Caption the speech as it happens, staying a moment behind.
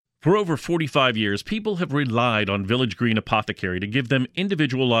For over 45 years, people have relied on Village Green Apothecary to give them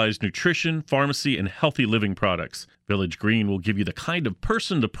individualized nutrition, pharmacy, and healthy living products. Village Green will give you the kind of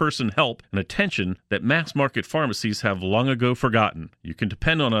person-to-person help and attention that mass-market pharmacies have long ago forgotten. You can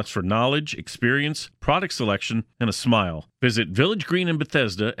depend on us for knowledge, experience, product selection, and a smile. Visit Village Green in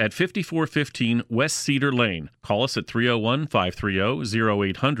Bethesda at 5415 West Cedar Lane. Call us at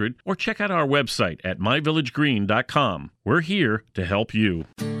 301-530-0800 or check out our website at myvillagegreen.com. We're here to help you.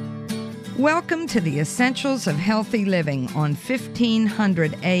 Welcome to the Essentials of Healthy Living on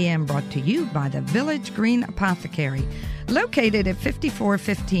 1500 AM, brought to you by the Village Green Apothecary, located at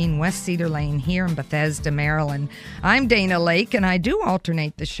 5415 West Cedar Lane here in Bethesda, Maryland. I'm Dana Laake, and I do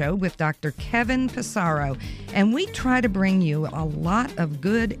alternate the show with Dr. Kevin Pissarro, and we try to bring you a lot of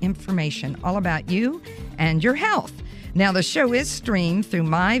good information all about you and your health. Now, the show is streamed through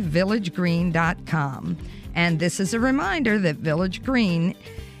myvillagegreen.com, and this is a reminder that Village Green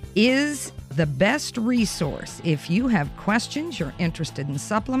is the best resource. If you have questions, you're interested in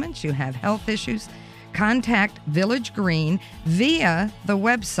supplements, you have health issues, contact Village Green via the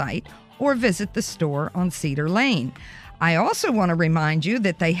website or visit the store on Cedar Lane. I also want to remind you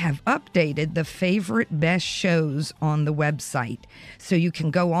that they have updated the favorite best shows on the website. So you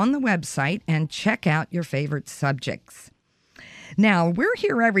can go on the website and check out your favorite subjects. Now, we're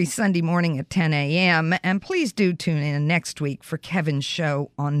here every Sunday morning at 10 a.m., and please do tune in next week for Kevin's show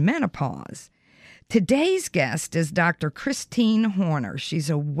on menopause. Today's guest is Dr. Christine Horner. She's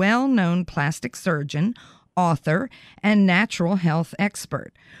a well-known plastic surgeon, author, and natural health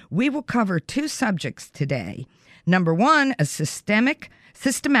expert. We will cover two subjects today. Number one, a systematic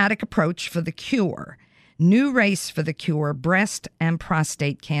approach for the cure. New race for the cure, breast and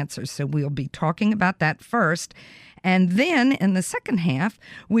prostate cancer. So we'll be talking about that first. And then in the second half,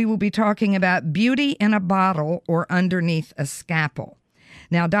 we will be talking about beauty in a bottle or underneath a scalpel.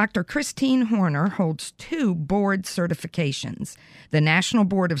 Now, Dr. Christine Horner holds two board certifications, the National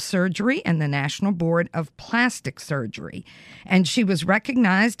Board of Surgery and the National Board of Plastic Surgery. And she was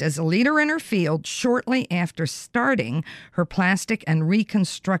recognized as a leader in her field shortly after starting her plastic and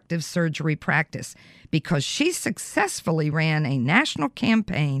reconstructive surgery practice, because she successfully ran a national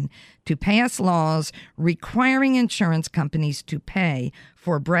campaign to pass laws requiring insurance companies to pay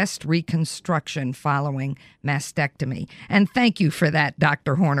for breast reconstruction following mastectomy. And thank you for that,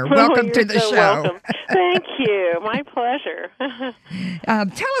 Dr. Horner. Welcome to the show. Welcome. Thank you. My pleasure.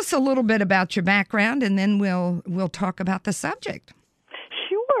 Tell us a little bit about your background, and then we'll talk about the subject.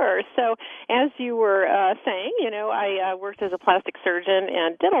 Sure. So as you were saying, I worked as a plastic surgeon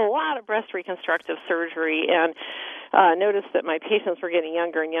and did a lot of breast reconstructive surgery, and noticed that my patients were getting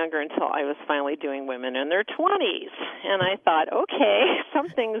younger and younger until I was finally doing women in their 20s. And I thought, okay,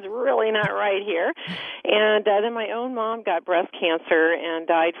 something's really not right here. And then my own mom got breast cancer and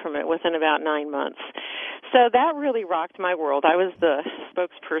died from it within about 9 months. So that really rocked my world. I was the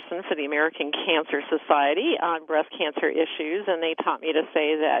spokesperson for the American Cancer Society on breast cancer issues, and they taught me to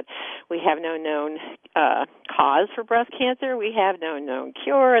say that we have no known cause for breast cancer, we have no known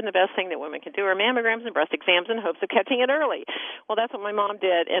cure, and the best thing that women can do are mammograms and breast exams in hopes of catching it early. Well, that's what my mom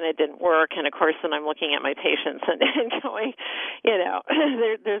did, and it didn't work. And, of course, then I'm looking at my patients and going,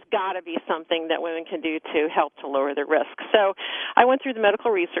 there's got to be something that women can do to help to lower the risk. So I went through the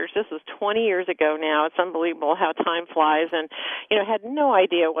medical research. This was 20 years ago now. It's unbelievable how time flies, and, had no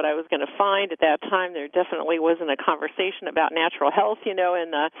idea what I was going to find at that time. There definitely wasn't a conversation about natural health, in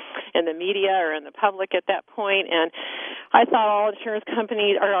the media or in the public at that point. And I thought all insurance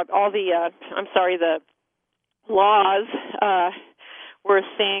companies, or all the laws were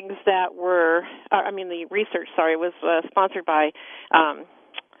things that were, the research, was sponsored by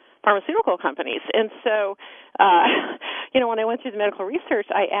pharmaceutical companies. And so, when I went through the medical research,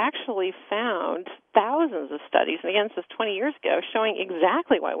 I actually found thousands of studies, and again, this was 20 years ago, showing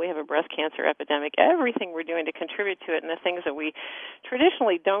exactly why we have a breast cancer epidemic, everything we're doing to contribute to it, and the things that we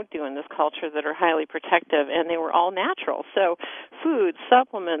traditionally don't do in this culture that are highly protective, and they were all natural. So food,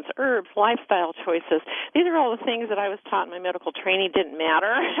 supplements, herbs, lifestyle choices, these are all the things that I was taught in my medical training didn't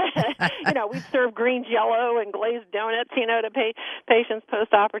matter. We'd serve green Jell-O and glazed donuts, to patients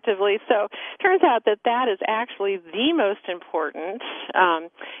post-operatively. So it turns out that is actually the most important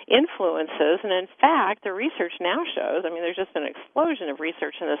influences, and in fact, the research now shows, there's just an explosion of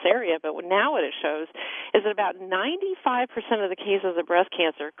research in this area, but now what it shows is that about 95% of the cases of breast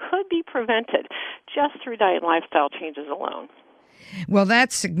cancer could be prevented just through diet and lifestyle changes alone. Well,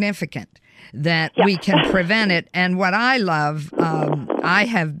 that's significant that we can prevent it. And what I love, I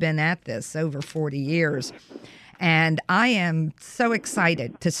have been at this over 40 years, and I am so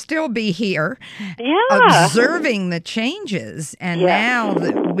excited to still be here observing the changes. And now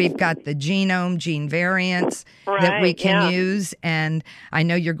that food. We've got the genome, gene variants that we can use. And I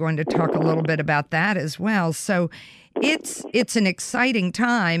know you're going to talk a little bit about that as well. So it's an exciting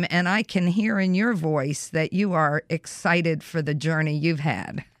time, and I can hear in your voice that you are excited for the journey you've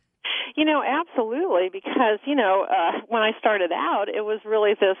had. Absolutely, because, when I started out, it was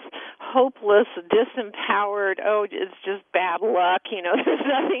really this hopeless, disempowered, it's just bad luck, there's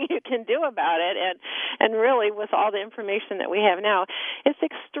nothing you can do about it. And really, with all the information that we have now, it's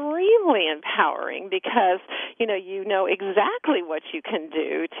extremely empowering because, you know exactly what you can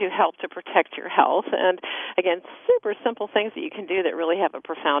do to help to protect your health. And, again, super simple things that you can do that really have a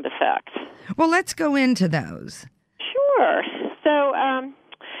profound effect. Well, let's go into those. Sure. So,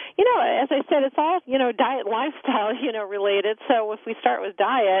 as I said, it's all, diet, lifestyle, related. So if we start with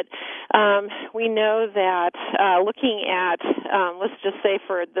diet, we know that looking at, let's just say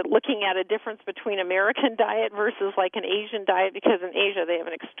looking at a difference between American diet versus like an Asian diet, because in Asia they have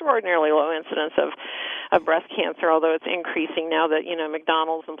an extraordinarily low incidence of breast cancer, although it's increasing now that,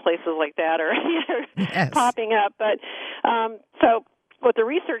 McDonald's and places like that are popping up. But so what the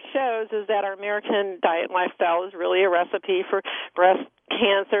research shows is that our American diet and lifestyle is really a recipe for breast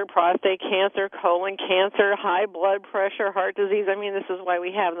cancer, prostate cancer, colon cancer, high blood pressure, heart disease. I mean, this is why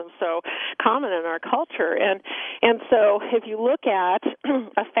we have them so common in our culture. And so if you look at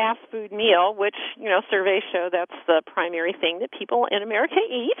a fast food meal, which, surveys show that's the primary thing that people in America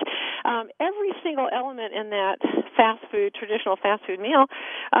eat, every single element in that traditional fast food meal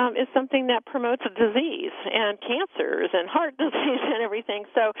is something that promotes a disease and cancers and heart disease and everything.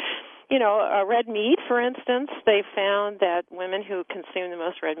 So, red meat, for instance, they found that women who consume the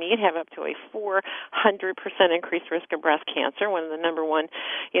most red meat have up to a 400% increased risk of breast cancer, one of the number one,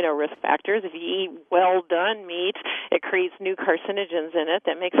 risk factors. If you eat well-done meat, it creates new carcinogens in it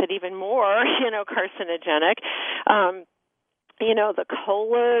that makes it even more, carcinogenic. The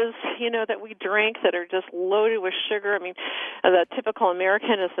colas, that we drink that are just loaded with sugar. I mean, the typical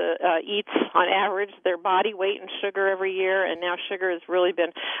American eats, on average, their body weight in sugar every year, and now sugar has really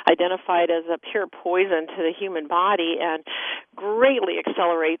been identified as a pure poison to the human body and greatly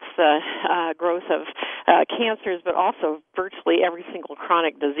accelerates the growth of cancers, but also virtually every single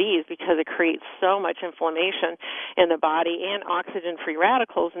chronic disease because it creates so much inflammation in the body and oxygen-free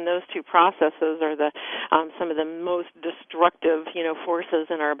radicals, and those two processes are some of the most destructive forces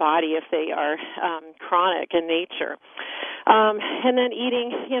in our body if they are chronic in nature. And then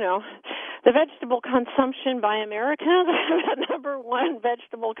eating, the vegetable consumption by Americans, the number one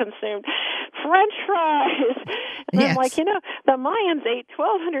vegetable consumed, French fries. And I'm like, the Mayans ate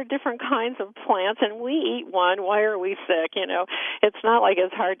 1,200 different kinds of plants, and we eat one. Why are we sick? It's not like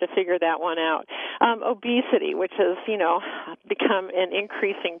it's hard to figure that one out. Obesity, which has, become an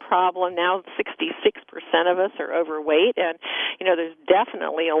increasing problem. Now 66% of us are overweight, and, there's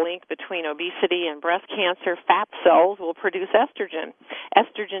definitely a link between obesity and breast cancer. Fat cells will produce estrogen.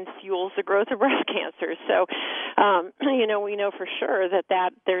 Estrogen fuels the growth of breast cancer. So, we know for sure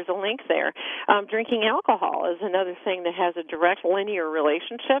that there's a link there. Drinking alcohol is another thing that has a direct linear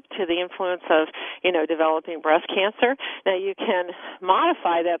relationship to the influence of, developing breast cancer. Now, you can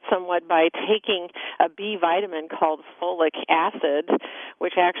modify that somewhat by taking a B vitamin called folic acid,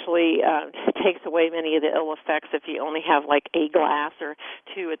 which actually takes away many of the ill effects if you only have like a glass or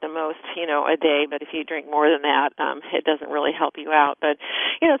two at the most, a day. But if you drink more than that, it doesn't really help you out. But,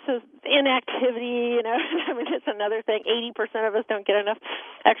 so inactivity, I mean, it's another thing. 80% of us don't get enough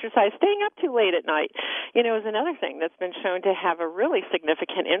exercise. Staying up too late at night, is another thing that's been shown to have a really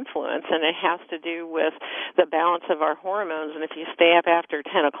significant influence, and it has to do with the balance of our hormones. And if you stay up after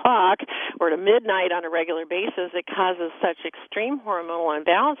 10 o'clock or to midnight on a regular basis, it causes such extreme hormonal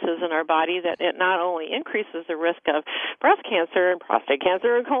imbalances in our body that it not only increases the risk of breast cancer and prostate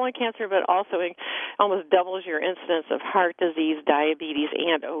cancer and colon cancer, but also almost doubles your incidence of heart disease, diabetes,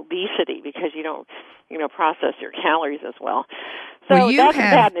 and obesity because you don't, process your calories as well. So that's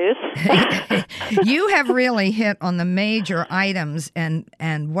bad news. You have really hit on the major items, and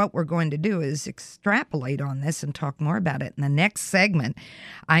what we're going to do is extrapolate on this and talk more about it in the next segment.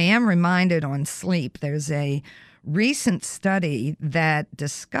 I am reminded on sleep, there's a recent study that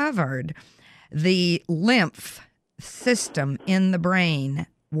discovered the lymph system in the brain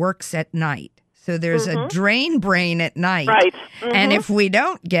works at night. So there's a drain brain at night. Right. And if we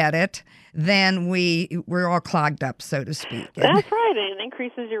don't get it, then we're all clogged up, so to speak. That's right. It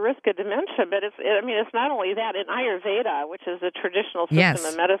increases your risk of dementia. But it's not only that. In Ayurveda, which is a traditional system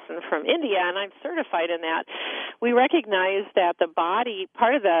of medicine from India, and I'm certified in that, we recognize that the body,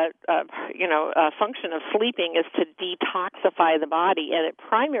 part of the function of sleeping is to detoxify the body, and it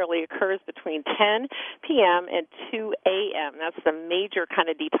primarily occurs between 10 p.m. and 2 a.m. That's the major kind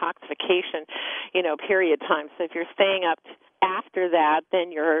of detoxification, period time. So if you're staying up after that,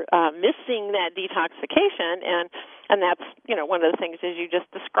 then you're missing that detoxification, and that's, one of the things as you just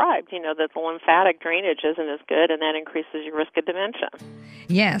described, that the lymphatic drainage isn't as good, and that increases your risk of dementia.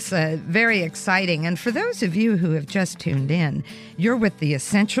 Yes, very exciting. And for those of you who have just tuned in, you're with the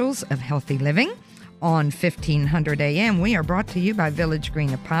Essentials of Healthy Living on 1500 AM. We are brought to you by Village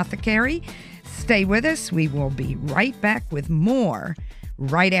Green Apothecary. Stay with us. We will be right back with more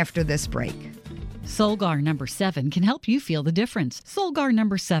right after this break. Solgar number 7 can help you feel the difference. Solgar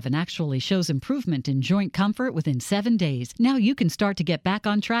number 7 actually shows improvement in joint comfort within 7 days. Now you can start to get back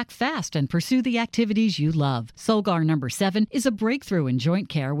on track fast and pursue the activities you love. Solgar number 7 is a breakthrough in joint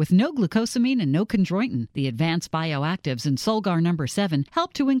care with no glucosamine and no chondroitin. The advanced bioactives in Solgar number 7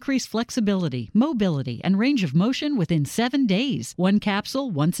 help to increase flexibility, mobility, and range of motion within 7 days. One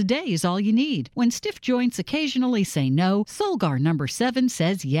capsule once a day is all you need. When stiff joints occasionally say no, Solgar number 7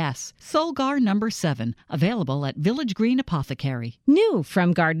 says yes. Solgar number 7, available at Village Green Apothecary. New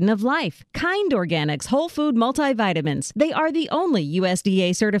from Garden of Life, Kind Organics Whole Food Multivitamins. They are the only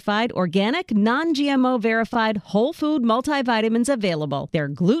USDA certified, organic, non-GMO verified whole food multivitamins available. They're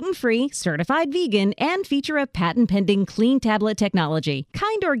gluten-free, certified vegan, and feature a patent-pending clean tablet technology.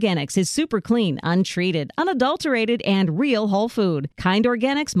 Kind Organics is super clean, untreated, unadulterated, and real whole food. Kind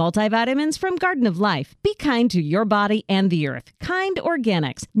Organics multivitamins from Garden of Life. Be kind to your body and the earth. Kind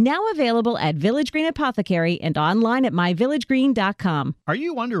Organics, now available at Village Green Apothecary and online at myvillagegreen.com. Are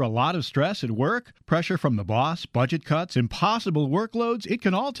you under a lot of stress at work? Pressure from the boss, budget cuts, impossible workloads? It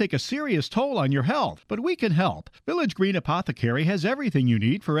can all take a serious toll on your health, but we can help. Village Green Apothecary has everything you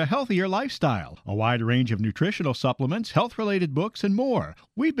need for a healthier lifestyle. A wide range of nutritional supplements, health-related books, and more.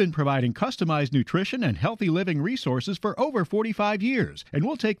 We've been providing customized nutrition and healthy living resources for over 45 years, and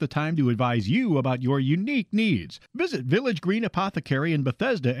we'll take the time to advise you about your unique needs. Visit Village Green Apothecary in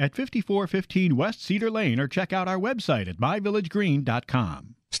Bethesda at 5415 West Cedar Lane, or check out our website at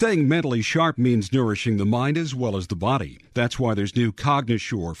myvillagegreen.com. Staying mentally sharp means nourishing the mind as well as the body. That's why there's new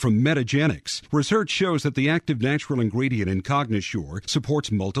Cognisure from Metagenics. Research shows that the active natural ingredient in Cognisure supports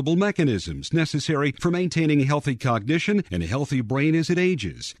multiple mechanisms necessary for maintaining healthy cognition and a healthy brain as it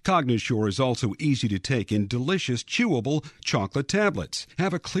ages. Cognisure is also easy to take in delicious, chewable chocolate tablets.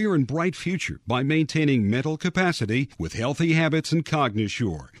 Have a clear and bright future by maintaining mental capacity with healthy habits and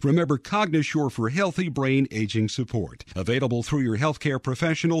Cognisure. Remember Cognisure for healthy brain aging support. Available through your healthcare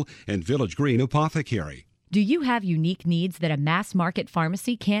professional and Village Green Apothecary. Do you have unique needs that a mass market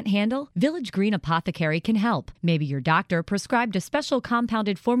pharmacy can't handle? Village Green Apothecary can help. Maybe your doctor prescribed a special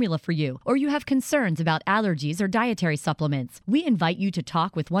compounded formula for you, or you have concerns about allergies or dietary supplements. We invite you to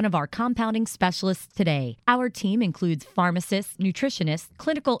talk with one of our compounding specialists today. Our team includes pharmacists, nutritionists,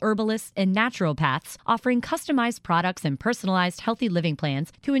 clinical herbalists, and naturopaths, offering customized products and personalized healthy living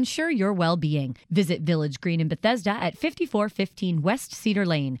plans to ensure your well-being. Visit Village Green in Bethesda at 5415 West Cedar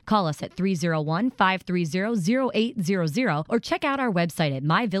Lane. Call us at 301-530-0800 or check out our website at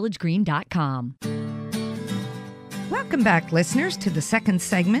myvillagegreen.com. Welcome back, listeners, to the second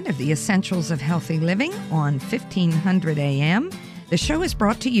segment of the Essentials of Healthy Living on 1500 AM. The show is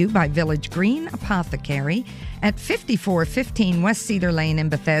brought to you by Village Green Apothecary at 5415 West Cedar Lane in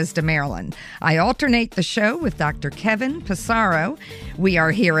Bethesda, Maryland. I alternate the show with Dr. Kevin Pissarro. We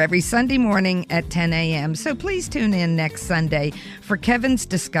are here every Sunday morning at 10 a.m., so please tune in next Sunday for Kevin's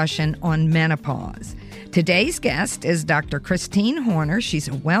discussion on menopause. Today's guest is Dr. Christine Horner. She's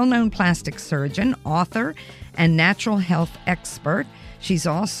a well-known plastic surgeon, author, and natural health expert. She's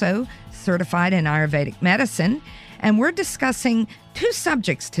also certified in Ayurvedic medicine. And we're discussing two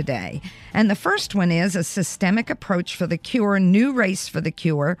subjects today. And the first one is a systemic approach for the cure, new race for the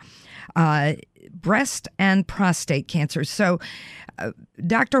cure, breast and prostate cancer. So,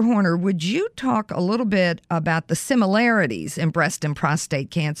 Dr. Horner, would you talk a little bit about the similarities in breast and prostate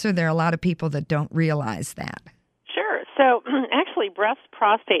cancer? There are a lot of people that don't realize that. Sure. So actually, breast,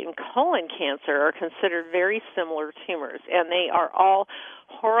 prostate, and colon cancer are considered very similar tumors, and they are all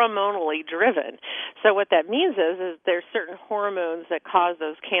hormonally driven. So what that means is there's certain hormones that cause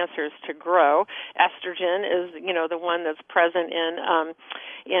those cancers to grow. Estrogen is, the one that's present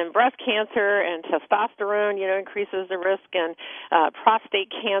in breast cancer, and testosterone, increases the risk in prostate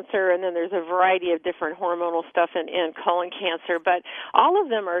cancer, and then there's a variety of different hormonal stuff in colon cancer, but all of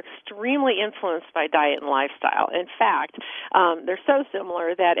them are extremely influenced by diet and lifestyle. In fact, they're so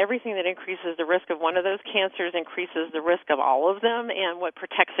similar that everything that increases the risk of one of those cancers increases the risk of all of them, and what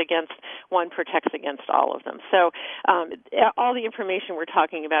protects against one, protects against all of them. So all the information we're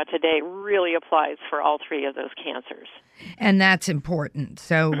talking about today really applies for all three of those cancers. And that's important.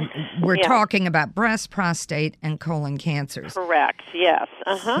 So we're talking about breast, prostate, and colon cancers. Correct, yes.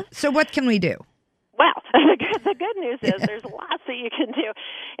 Uh-huh. So what can we do? Well, the good news is there's lots that you can do.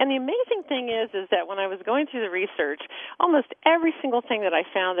 And the amazing thing is that when I was going through the research, almost every single thing that I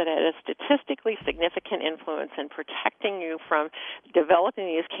found that had a statistically significant influence in protecting you from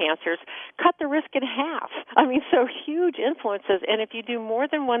developing these cancers cut the risk in half. I mean, so huge influences. And if you do more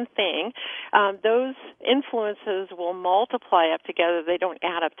than one thing, those influences will multiply up together. They don't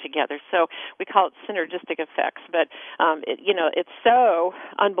add up together. So we call it synergistic effects. But, it's so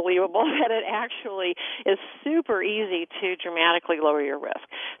unbelievable that it actually is super easy to dramatically lower your risk.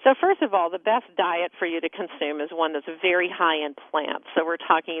 So first of all, the best diet for you to consume is one that's very high in plants. So we're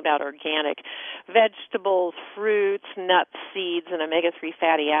talking about organic vegetables, fruits, nuts, seeds, and omega-3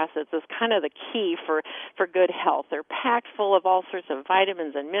 fatty acids is kind of the key for good health. They're packed full of all sorts of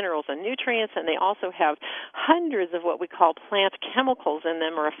vitamins and minerals and nutrients, and they also have hundreds of what we call plant chemicals in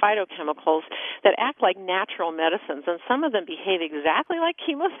them, or phytochemicals, that act like natural medicines. And some of them behave exactly like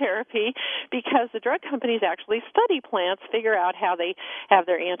chemotherapy because the drug companies actually study plants, figure out how they have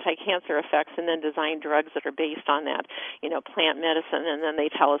their anti-cancer effects, and then design drugs that are based on that, plant medicine, and then they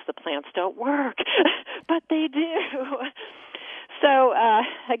tell us the plants don't work, but they do. So,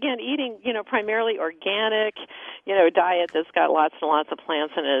 again, eating, primarily organic, diet that's got lots and lots of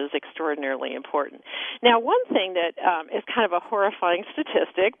plants in it is extraordinarily important. Now, one thing that is kind of a horrifying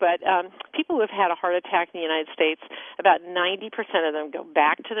statistic, but people who have had a heart attack in the United States, about 90% of them go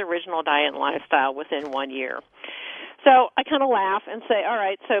back to the original diet and lifestyle within 1 year. So I kind of laugh and say, all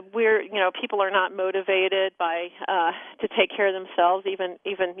right, so people are not motivated by to take care of themselves, even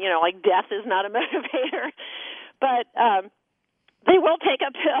like death is not a motivator, but they will take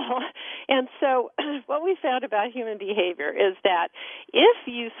a pill. And so what we found about human behavior is that if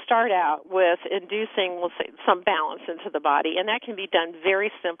you start out with inducing, we'll say, some balance into the body, and that can be done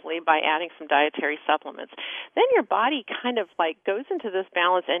very simply by adding some dietary supplements, then your body kind of like goes into this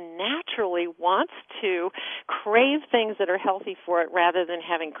balance and naturally wants to crave things that are healthy for it rather than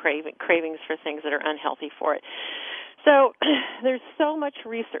having cravings for things that are unhealthy for it. So there's so much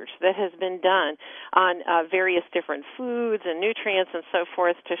research that has been done on various different foods and nutrients and so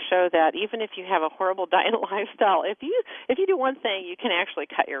forth to show that even if you have a horrible diet and lifestyle, if you do one thing, you can actually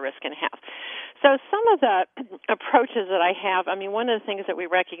cut your risk in half. So some of the approaches that I have, one of the things that we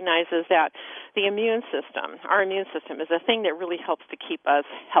recognize is that the our immune system is a thing that really helps to keep us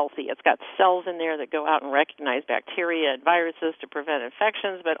healthy. It's got cells in there that go out and recognize bacteria and viruses to prevent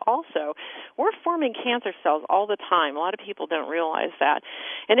infections, but also we're forming cancer cells all the time. A lot of people don't realize that.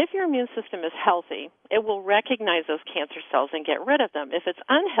 And if your immune system is healthy, it will recognize those cancer cells and get rid of them. If it's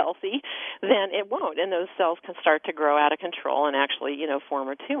unhealthy, then it won't, and those cells can start to grow out of control and actually, form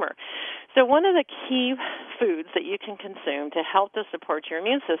a tumor. So one of the key foods that you can consume to help to support your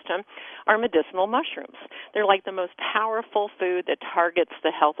immune system are medicinal mushrooms. They're like the most powerful food that targets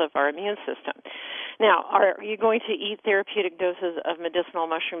the health of our immune system. Now, are you going to eat therapeutic doses of medicinal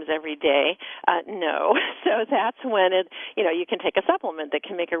mushrooms every day? No. So that's when you can take a supplement that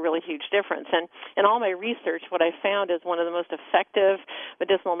can make a really huge difference. And in all my research, what I found is one of the most effective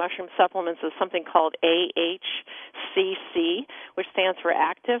medicinal mushroom supplements is something called AHCC, which stands for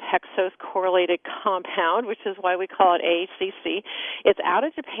Active Hexose Correlated Compound, which is why we call it AHCC. It's out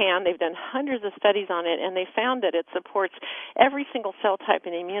of Japan. They've done hundreds of studies on it, and they found that it supports every single cell type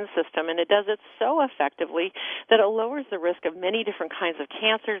in the immune system, and it does it so effectively that it lowers the risk of many different kinds of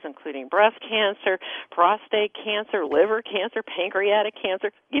cancers, including breast cancer, prostate cancer, liver cancer, pancreatic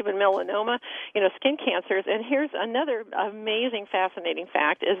cancer, even melanoma, skin cancers. And here's another amazing, fascinating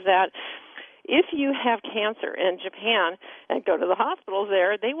fact is that if you have cancer in Japan and go to the hospitals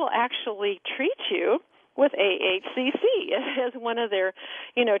there, they will actually treat you with AHCC as one of their,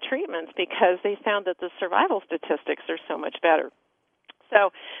 treatments because they found that the survival statistics are so much better.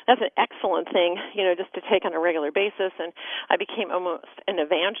 So that's an excellent thing, just to take on a regular basis. And I became almost an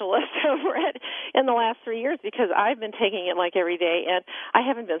evangelist over it in the last 3 years because I've been taking it like every day, and I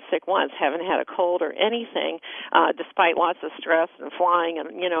haven't been sick once, haven't had a cold or anything, despite lots of stress and flying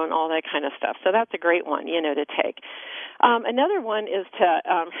and, and all that kind of stuff. So that's a great one, to take. Another one is to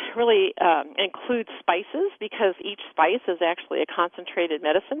really include spices because each spice is actually a concentrated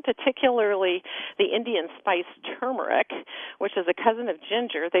medicine, particularly the Indian spice turmeric, which is a cousin of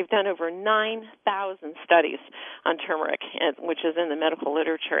ginger. They've done over 9,000 studies on turmeric, which is in the medical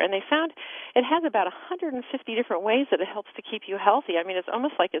literature, and they found it has about 150 different ways that it helps to keep you healthy. I mean, it's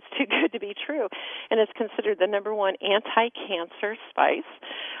almost like it's too good to be true, and it's considered the number one anti-cancer spice.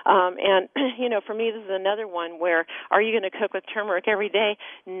 And, for me, this is another one where, are you going to cook with turmeric every day?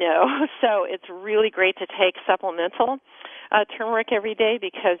 No. So it's really great to take supplemental turmeric every day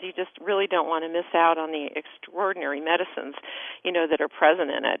because you just really don't want to miss out on the extraordinary medicines, that are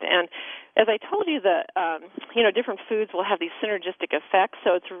present in it. And as I told you, different foods will have these synergistic effects.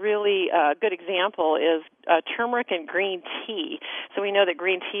 So it's really a good example is turmeric and green tea. So we know that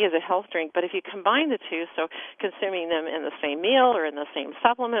green tea is a health drink, but if you combine the two, so consuming them in the same meal or in the same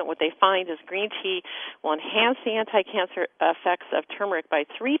supplement, what they find is green tea will enhance the anti-cancer effects of turmeric by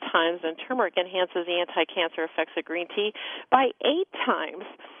 3 times, and turmeric enhances the anti-cancer effects of green tea by 8 times.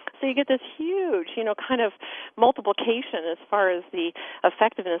 So you get this huge, kind of multiplication as far as the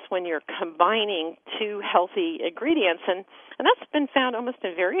effectiveness when you're combining 2 healthy ingredients. And that's been found almost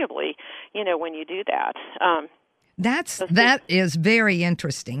invariably, when you do that. That is very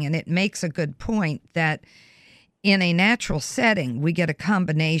interesting, and it makes a good point that in a natural setting, we get a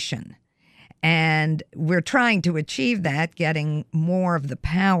combination. And we're trying to achieve that, getting more of the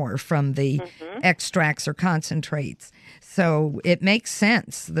power from the extracts or concentrates. So it makes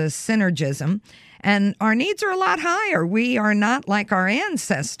sense, the synergism. And our needs are a lot higher. We are not like our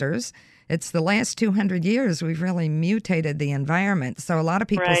ancestors. It's the last 200 years we've really mutated the environment. So a lot of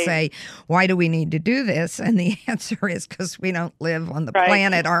people say, why do we need to do this? And the answer is because we don't live on the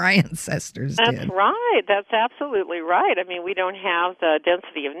planet our ancestors did. That's right. That's absolutely right. I mean, we don't have the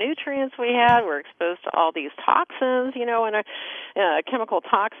density of nutrients we had. We're exposed to all these toxins, and chemical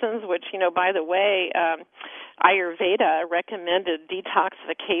toxins, which, by the way, Ayurveda recommended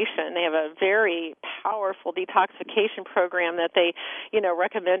detoxification. They have a very powerful detoxification program that they,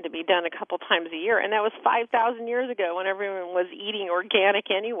 recommend to be done a couple times a year. And that was 5,000 years ago when everyone was eating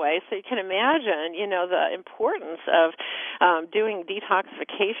organic anyway. So you can imagine, the importance of doing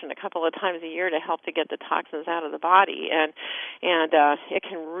detoxification a couple of times a year to help to get the toxins out of the body. And it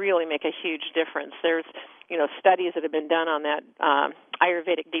can really make a huge difference. There's studies that have been done on that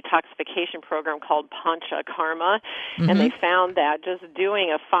Ayurvedic detoxification program called Panchakarma, and they found that just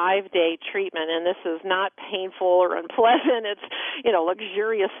doing a 5-day treatment, and this is not painful or unpleasant, it's,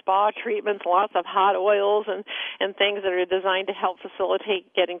 luxurious spa treatments, lots of hot oils and things that are designed to help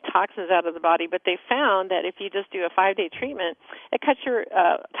facilitate getting toxins out of the body, but they found that if you just do a 5-day treatment, it cuts your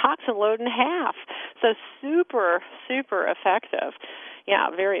toxin load in half. So super, super effective.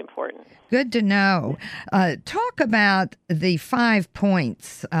 Yeah, very important. Good to know. Talk about the 5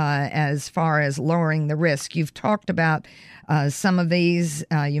 points as far as lowering the risk. You've talked about some of these.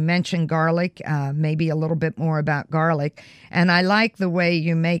 You mentioned garlic, maybe a little bit more about garlic. And I like the way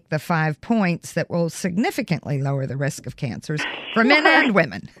you make the 5 points that will significantly lower the risk of cancers for men and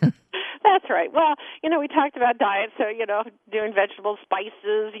women. That's right. Well, we talked about diet, so, doing vegetable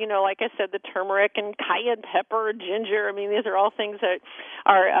spices, like I said, the turmeric and cayenne pepper, ginger. I mean, these are all things that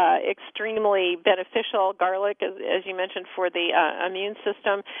are extremely beneficial. Garlic, as you mentioned, for the immune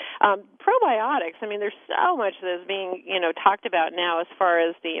system. Probiotics, I mean, there's so much that is being, talked about now as far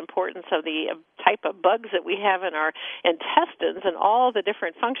as the importance of the type of bugs that we have in our intestines and all the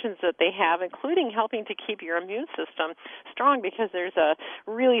different functions that they have, including helping to keep your immune system strong, because there's a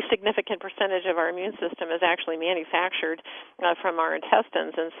really significant percentage of our immune system is actually manufactured from our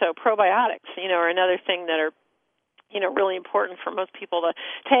intestines. And so probiotics, are another thing that are really important for most people to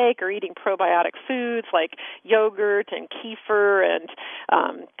take, or eating probiotic foods like yogurt and kefir and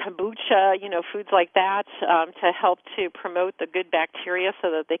kombucha, foods like that to help to promote the good bacteria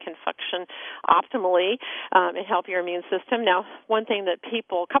so that they can function optimally and help your immune system. Now,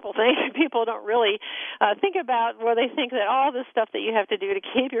 couple things people don't really think about, where they think that all this stuff that you have to do to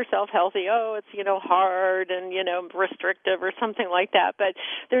keep yourself healthy, it's, hard and, restrictive or something like that. But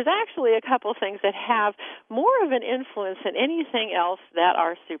there's actually a couple things that have more of an influence than anything else that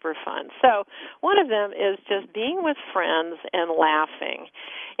are super fun. So one of them is just being with friends and laughing.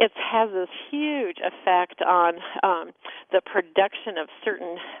 It has this huge effect on the production of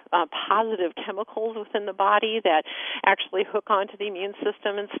certain positive chemicals within the body that actually hook onto the immune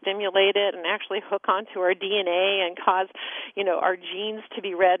system and stimulate it, and actually hook onto our DNA and cause, our genes to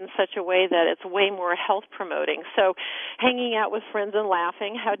be read in such a way that it's way more health promoting. So hanging out with friends and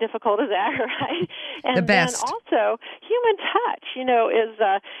laughing, how difficult is that, right? And the best. then also also human touch,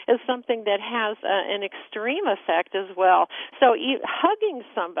 is something that has an extreme effect as well. So hugging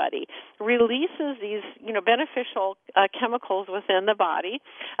somebody releases these, beneficial chemicals within the body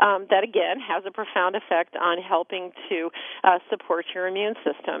that, again, has a profound effect on helping to support your immune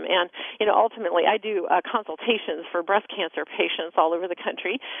system. And, ultimately, I do consultations for breast cancer patients all over the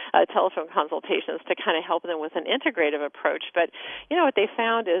country, telephone consultations to kind of help them with an integrative approach. But, what they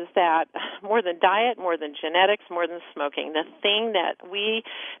found is that more than diet, more than genetics, more than smoking, the thing that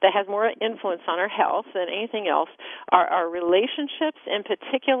has more influence on our health than anything else are our relationships, and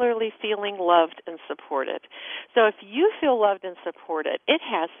particularly feeling loved and supported. So if you feel loved and supported, it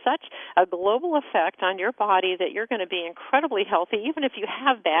has such a global effect on your body that you're going to be incredibly healthy, even if you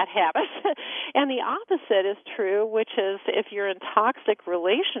have bad habits. And the opposite is true, which is if you're in toxic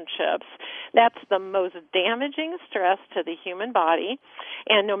relationships, that's the most damaging stress to the human body.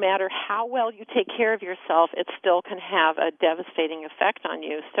 And no matter how well you take care of yourself, it still can have a devastating effect on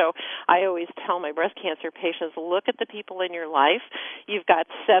you. So I always tell my breast cancer patients, look at the people in your life. You've got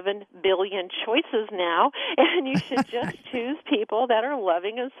 7 billion choices now, and you should just choose people that are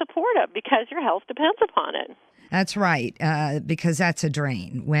loving and supportive because your health depends upon it. That's right, because that's a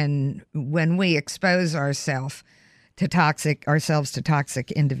drain. When we expose ourselves to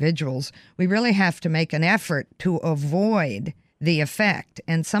toxic individuals, we really have to make an effort to avoid the effect.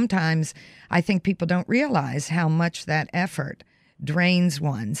 And sometimes I think people don't realize how much that effort drains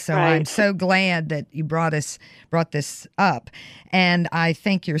one. So right. I'm so glad that you brought this up. And I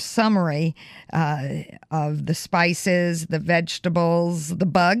think your summary of the spices, the vegetables, the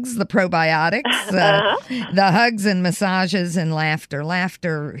bugs, the probiotics, the hugs and massages and laughter.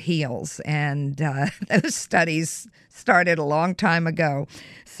 Laughter heals. And those studies started a long time ago.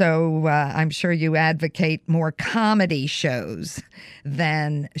 So I'm sure you advocate more comedy shows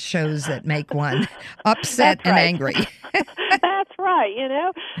than shows that make one upset and angry. That's right.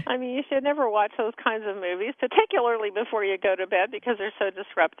 You should never watch those kinds of movies, particularly before you go to bed because they're so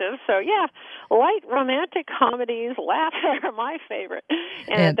disruptive. So, yeah, light romantic comedies, laughter are my favorite.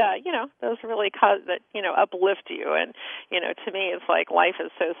 And those really uplift you. And, to me, it's like life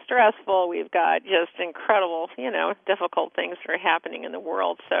is so stressful. We've got just incredible, difficult things that are happening in the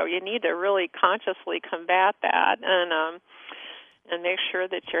world. So you need to really consciously combat that and make sure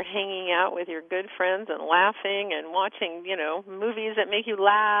that you're hanging out with your good friends and laughing and watching, movies that make you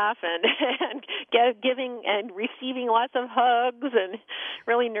laugh and giving and receiving lots of hugs and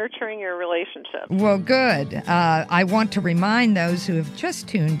really nurturing your relationships. Well, good. I want to remind those who have just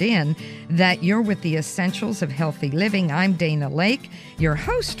tuned in that you're with the Essentials of Healthy Living. I'm Dana Laake, your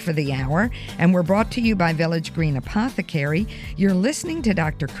host for the hour, and we're brought to you by Village Green Apothecary. You're listening to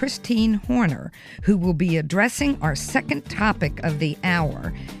Dr. Christine Horner, who will be addressing our second topic of the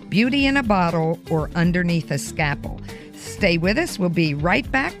hour, beauty in a bottle or underneath a scalpel. Stay with us. We'll be right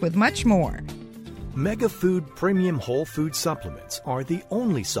back with much more. Mega Food Premium Whole Food Supplements are the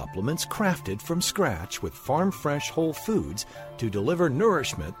only supplements crafted from scratch with farm-fresh whole foods to deliver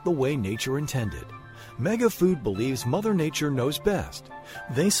nourishment the way nature intended. Mega Food believes Mother Nature knows best.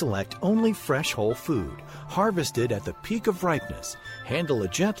 They select only fresh whole food, harvested at the peak of ripeness, handle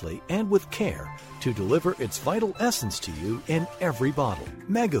it gently and with care to deliver its vital essence to you in every bottle.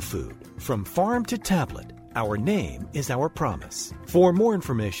 Mega Food, from farm to tablet. Our name is our promise. For more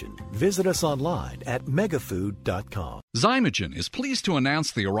information, visit us online at megafood.com. Zymogen is pleased to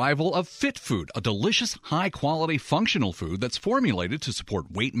announce the arrival of Fit Food, a delicious, high-quality functional food that's formulated to support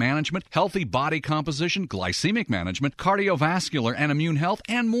weight management, healthy body composition, glycemic management, cardiovascular and immune health,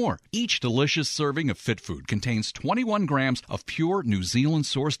 and more. Each delicious serving of Fit Food contains 21 grams of pure New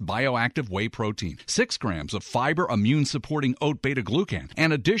Zealand-sourced bioactive whey protein, 6 grams of fiber immune-supporting oat beta-glucan,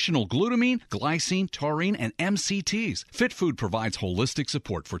 and additional glutamine, glycine, taurine, and MCTs. Fit Food provides holistic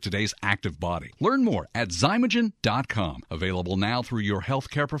support for today's active body. Learn more at Zymogen.com. Available now through your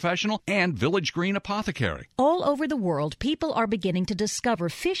healthcare professional and Village Green Apothecary. All over the world, people are beginning to discover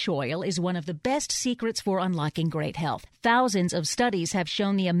fish oil is one of the best secrets for unlocking great health. Thousands of studies have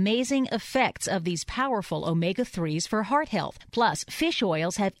shown the amazing effects of these powerful omega-3s for heart health. Plus, fish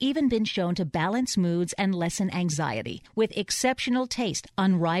oils have even been shown to balance moods and lessen anxiety. With exceptional taste,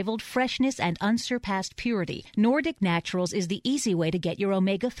 unrivaled freshness, and unsurpassed purity, Nordic Naturals is the easy way to get your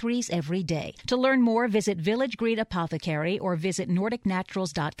omega-3s every day. To learn more, visit Village Green Apothecary or visit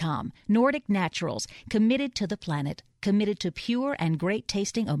NordicNaturals.com. Nordic Naturals, committed to the planet. committed to pure and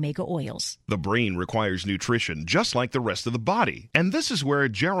great-tasting omega oils. The brain requires nutrition just like the rest of the body, and this is where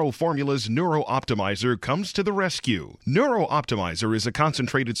Jarrow Formula's Neuro Optimizer comes to the rescue. Neuro Optimizer is a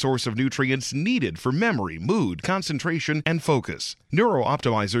concentrated source of nutrients needed for memory, mood, concentration, and focus. Neuro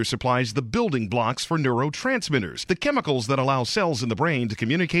Optimizer supplies the building blocks for neurotransmitters, the chemicals that allow cells in the brain to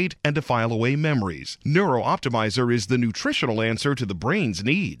communicate and to file away memories. Neuro Optimizer is the nutritional answer to the brain's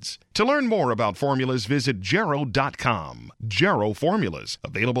needs. To learn more about formulas, visit Jarrow.com. Jarrow Formulas,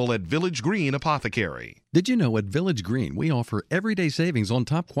 available at Village Green Apothecary. Did you know at Village Green we offer everyday savings on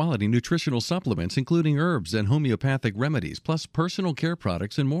top quality nutritional supplements, including herbs and homeopathic remedies, plus personal care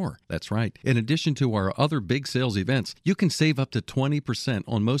products and more? That's right. In addition to our other big sales events, you can save up to 20%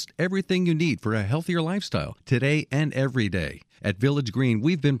 on most everything you need for a healthier lifestyle, today and every day. At Village Green,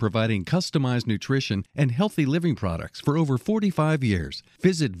 we've been providing customized nutrition and healthy living products for over 45 years.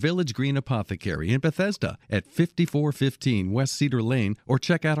 Visit Village Green Apothecary in Bethesda at 5415 West Cedar Lane or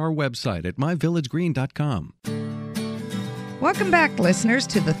check out our website at myvillagegreen.com. Welcome back, listeners,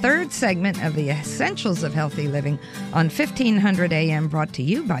 to the third segment of the Essentials of Healthy Living on 1500 AM, brought to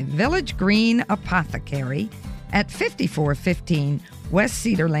you by Village Green Apothecary at 5415 West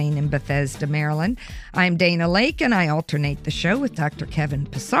Cedar Lane in Bethesda, Maryland. I'm Dana Laake, and I alternate the show with Dr. Kevin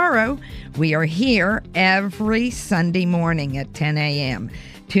Pissarro. We are here every Sunday morning at 10 a.m.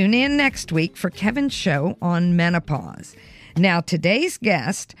 Tune in next week for Kevin's show on menopause. Now, today's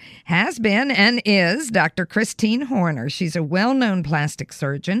guest has been and is Dr. Christine Horner. She's a well-known plastic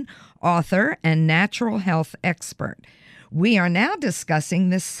surgeon, author, and natural health expert. We are now discussing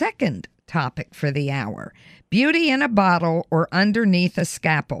the second topic for the hour: beauty in a bottle or underneath a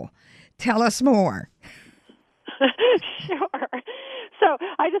scalpel. Tell us more. Sure. So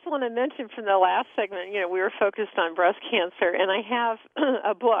I just want to mention from the last segment, we were focused on breast cancer, and I have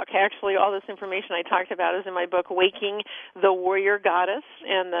a book. Actually, all this information I talked about is in my book, Waking the Warrior Goddess,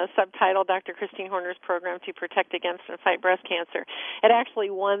 and the subtitle, Dr. Christine Horner's Program to Protect Against and Fight Breast Cancer. It actually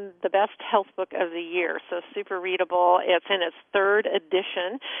won the Best Health Book of the Year, so super readable. It's in its third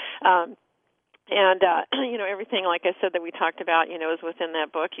edition. And, everything, like I said, that we talked about, is within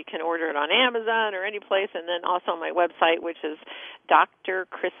that book. You can order it on Amazon or any place, and then also on my website, which is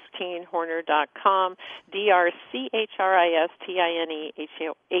drchristinehorner.com,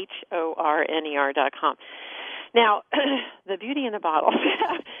 drchristinehorner.com. Now, the beauty in a bottle.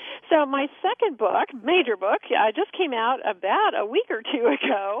 So my second book, major book, just came out about a week or two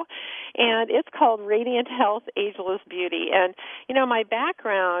ago, and it's called Radiant Health, Ageless Beauty. And, my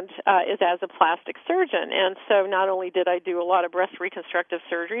background is as a plastic surgeon, and so not only did I do a lot of breast reconstructive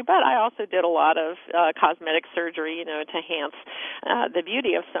surgery, but I also did a lot of cosmetic surgery, to enhance the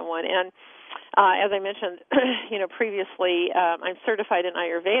beauty of someone. And as I mentioned, previously, I'm certified in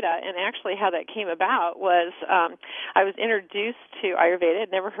Ayurveda, and actually how that came about was I was introduced to Ayurveda.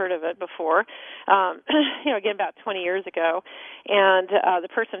 I'd never heard of it before, again, about 20 years ago, and the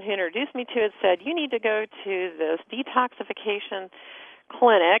person who introduced me to it said, you need to go to this detoxification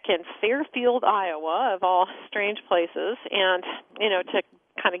clinic in Fairfield, Iowa, of all strange places, and, to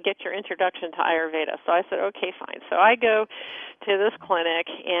kind of get your introduction to Ayurveda. So I said, okay, fine. So I go to this clinic,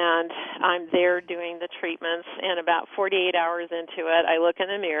 and I'm there doing the treatments, and about 48 hours into it, I look in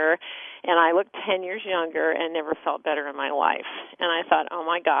the mirror, and I look 10 years younger and never felt better in my life. And I thought, oh,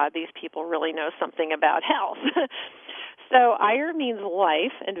 my God, these people really know something about health. So Ayur means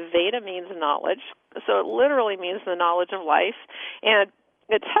life, and Veda means knowledge. So it literally means the knowledge of life. And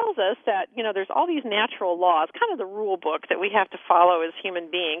it tells us that, there's all these natural laws, kind of the rule book that we have to follow as human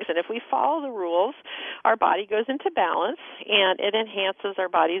beings. And if we follow the rules, our body goes into balance, and it enhances our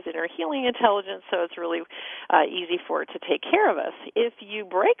body's inner healing intelligence, so it's really easy for it to take care of us. If you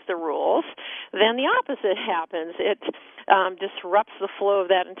break the rules, then the opposite happens. It disrupts the flow of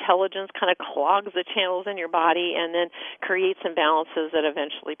that intelligence, kind of clogs the channels in your body, and then creates imbalances that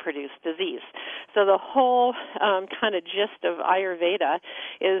eventually produce disease. So the whole kind of gist of Ayurveda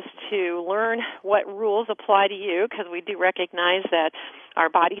is to learn what rules apply to you, because we do recognize that our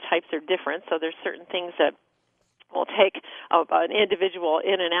body types are different, so there's certain things that will take an individual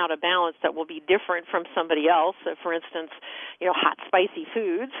in and out of balance that will be different from somebody else. So, for instance, hot, spicy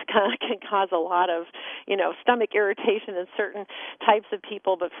foods can cause a lot of, stomach irritation in certain types of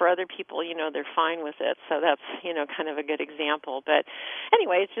people, but for other people, they're fine with it. So that's, kind of a good example. But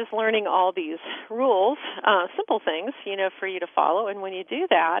anyway, it's just learning all these rules, simple things, for you to follow. And when you do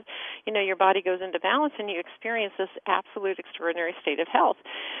that, your body goes into balance and you experience this absolute extraordinary state of health.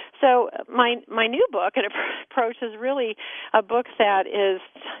 So my new book, an approach, is really a book that is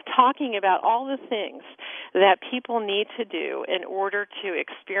talking about all the things that people need to do in order to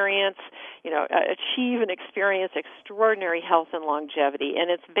experience, achieve and experience extraordinary health and longevity.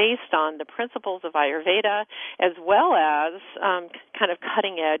 And it's based on the principles of Ayurveda as well as kind of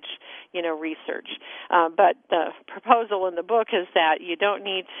cutting-edge, research. But the proposal in the book is that you don't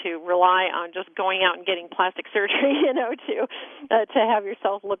need to rely on just going out and getting plastic surgery, to have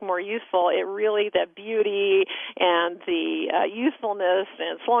yourself look more youthful. It really, that beauty and the youthfulness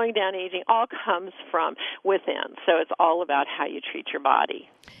and slowing down aging all comes from within. So it's all about how you treat your body.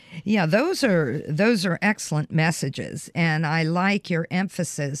 Yeah, those are excellent messages, and I like your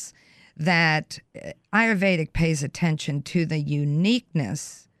emphasis that Ayurvedic pays attention to the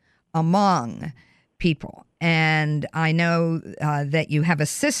uniqueness among people. And I know that you have a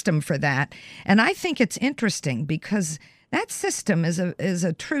system for that. And I think it's interesting because that system is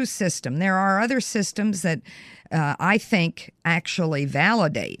a true system. There are other systems that I think actually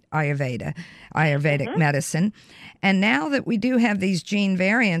validate Ayurvedic medicine. And now that we do have these gene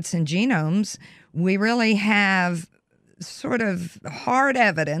variants and genomes, we really have sort of hard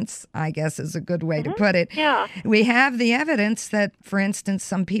evidence, I guess is a good way to put it. Yeah. We have the evidence that, for instance,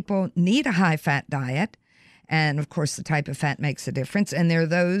 some people need a high-fat diet, and of course the type of fat makes a difference, and there are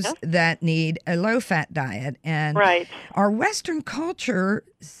those that need a low-fat diet. And our Western culture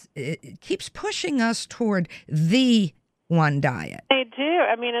keeps pushing us toward the one diet. They do.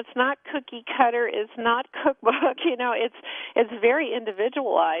 I mean, it's not cookie cutter. It's not cookbook. It's very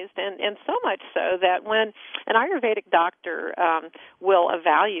individualized, and so much so that when an Ayurvedic doctor will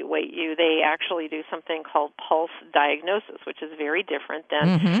evaluate you, they actually do something called pulse diagnosis, which is very different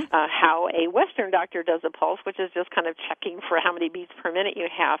than how a Western doctor does a pulse, which is just kind of checking for how many beats per minute you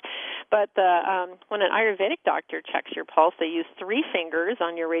have. But when an Ayurvedic doctor checks your pulse, they use 3 fingers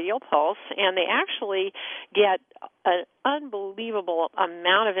on your radial pulse, and they actually get an unbelievable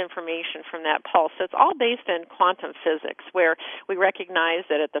amount of information from that pulse. So it's all based in quantum physics, where we recognize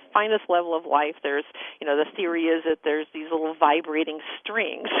that at the finest level of life, there's, the theory is that there's these little vibrating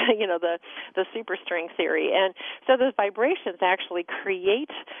strings, the superstring theory. And so those vibrations actually create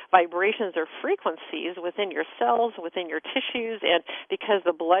vibrations or frequencies within your cells, within your tissues, and because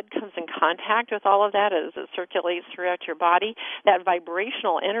the blood comes in contact with all of that as it circulates throughout your body, that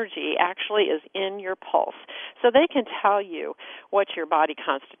vibrational energy actually is in your pulse. So they can tell you what your body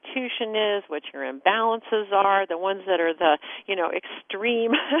constitution is, what your imbalances are, the ones that are the,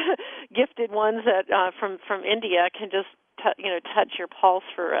 extreme gifted ones that from India can just touch your pulse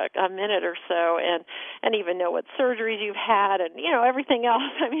for a minute or so and even know what surgeries you've had and, everything else.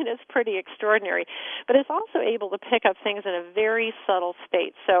 I mean, it's pretty extraordinary. But it's also able to pick up things in a very subtle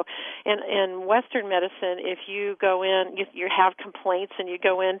state. So in Western medicine, if you go in, you have complaints and you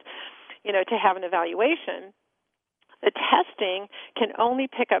go in, to have an evaluation, the testing can only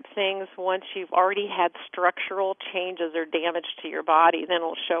pick up things once you've already had structural changes or damage to your body. Then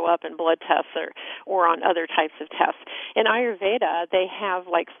it'll show up in blood tests or on other types of tests. In Ayurveda, they have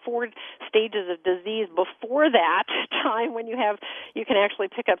like 4 stages of disease before that time when you can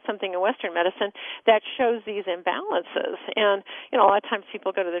actually pick up something in Western medicine that shows these imbalances. And, a lot of times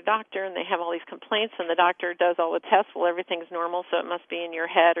people go to the doctor and they have all these complaints and the doctor does all the tests. Well, everything's normal, so it must be in your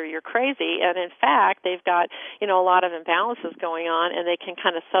head or you're crazy. And in fact, they've got, a lot of imbalances going on, and they can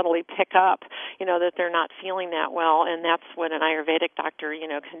kind of subtly pick up, that they're not feeling that well, and that's what an Ayurvedic doctor,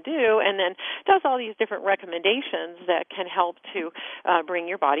 can do, and then does all these different recommendations that can help to bring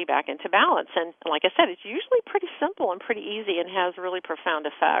your body back into balance. And like I said, it's usually pretty simple and pretty easy and has really profound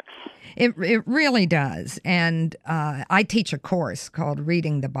effects. It really does, and I teach a course called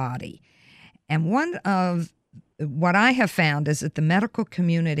Reading the Body, and one of what I have found is that the medical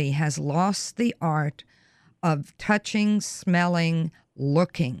community has lost the art of touching, smelling,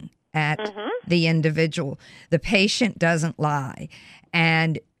 looking at the individual. The patient doesn't lie.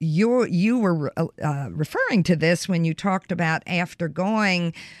 And you were referring to this when you talked about after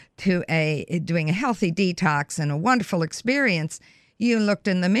going to doing a healthy detox and a wonderful experience, you looked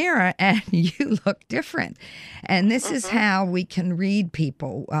in the mirror and you look different. And this is how we can read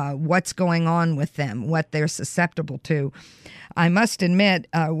people, what's going on with them, what they're susceptible to. I must admit,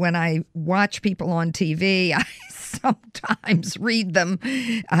 when I watch people on TV, I sometimes read them,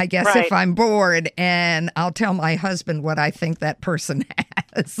 I guess, if I'm bored, and I'll tell my husband what I think that person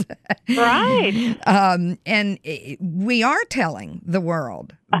has. And we are telling the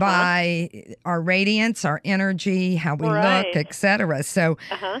world by our radiance, our energy, how we look, etc. So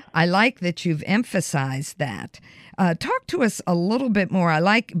I like that you've emphasized that. Talk to us a little bit more.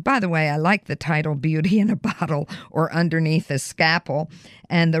 By the way, I like the title Beauty in a Bottle or Underneath a Scalpel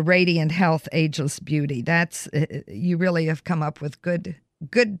and the Radiant Health Ageless Beauty. You really have come up with good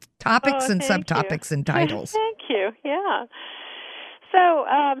good topics and thank subtopics you. and titles. Thank you. Yeah. So,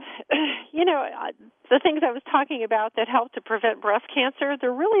 the things I was talking about that help to prevent breast cancer,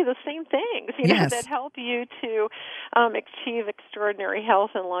 they're really the same things, Yes. that help you to achieve extraordinary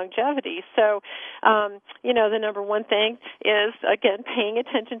health and longevity. So, the number one thing is, again, paying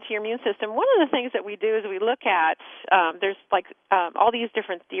attention to your immune system. One of the things that we do is we look at, there's all these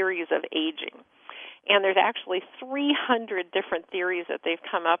different theories of aging. And there's actually 300 different theories that they've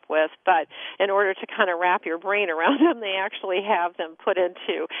come up with, but in order to kind of wrap your brain around them, they actually have them put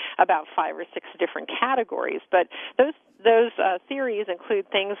into about 5 or 6 different categories. But those theories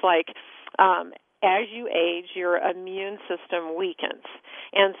include things like as you age, your immune system weakens.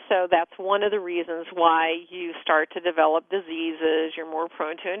 And so that's one of the reasons why you start to develop diseases, you're more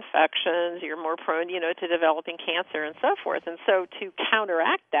prone to infections, you're more prone, to developing cancer and so forth. And so to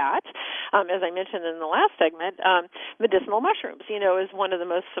counteract that, as I mentioned in the last segment, medicinal mushrooms, is one of the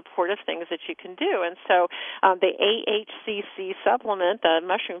most supportive things that you can do. And so the AHCC supplement, the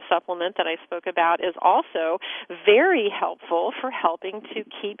mushroom supplement that I spoke about, is also very helpful for helping to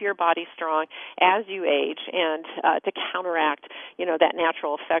keep your body strong as you age and to counteract, that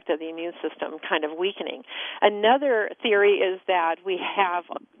natural effect of the immune system kind of weakening. Another theory is that we have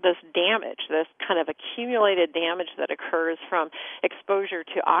this damage, this kind of accumulated damage that occurs from exposure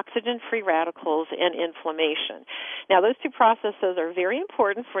to oxygen-free radicals and inflammation. Now, those two processes are very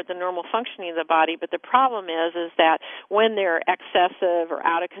important for the normal functioning of the body, but the problem is that when they're excessive or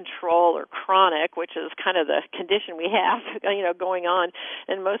out of control or chronic, which is kind of the condition we have, going on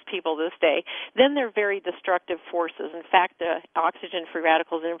in most people this day, then they're very destructive forces. In fact, the oxygen-free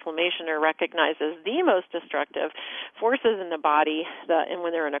radicals and inflammation are recognized as the most destructive forces in the body and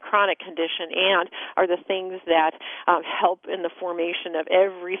when they're in a chronic condition, and are the things that help in the formation of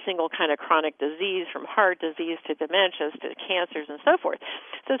every single kind of chronic disease, from heart disease to dementias to cancers and so forth.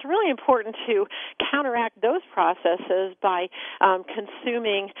 So it's really important to counteract those processes by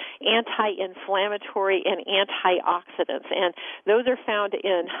consuming anti-inflammatory and antioxidants. And those are found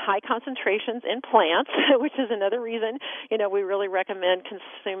in high concentrations in plants, which is another reason, we really recommend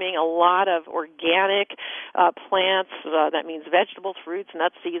consuming a lot of organic plants. That means vegetables, fruits,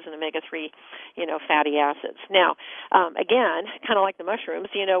 nuts, seeds, and omega-3, fatty acids. Now, again, kind of like the mushrooms,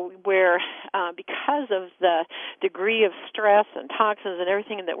 where because of the degree of stress and toxins and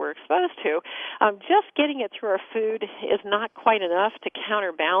everything that we're exposed to, just getting it through our food is not quite enough to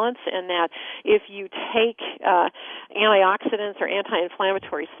counterbalance, and that if you take antioxidants or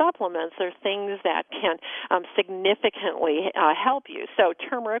anti-inflammatory supplements, there are things that can significantly help you. So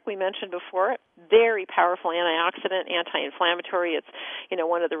turmeric, we mentioned before, very powerful antioxidant, anti-inflammatory. It's,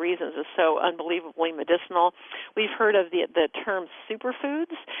 one of the reasons it's so unbelievably medicinal. We've heard of the term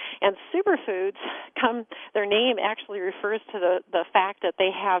superfoods, and superfoods their name actually refers to the fact that they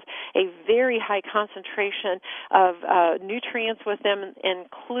have a very high concentration of nutrients with them,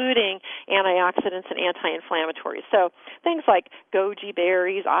 including antioxidants and anti-inflammatories. So things like goji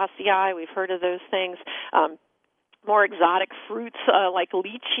berries, acai, we've heard of those things. More exotic fruits like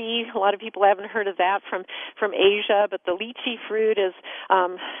lychee. A lot of people haven't heard of that from Asia, but the lychee fruit is,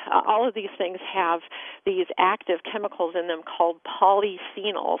 all of these things have these active chemicals in them called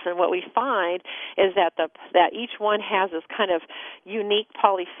polyphenols. And what we find is that each one has this kind of unique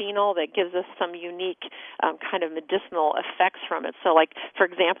polyphenol that gives us some unique kind of medicinal effects from it. So like, for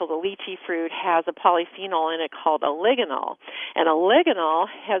example, the lychee fruit has a polyphenol in it called oligonol. And oligonol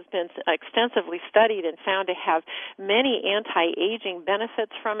has been extensively studied and found to have many anti-aging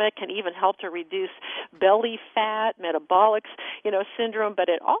benefits from it, can even help to reduce belly fat, metabolic, syndrome, but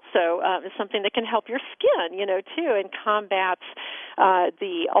it also is something that can help your skin, too, and combats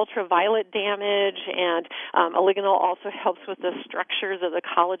the ultraviolet damage, and oligonol also helps with the structures of the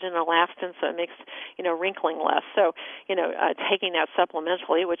collagen and elastin, so it makes, wrinkling less. So, taking that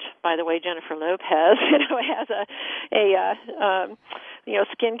supplementally, which, by the way, Jennifer Lopez, has a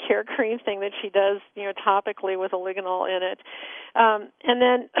skincare cream thing that she does, topically with oligonol in it. And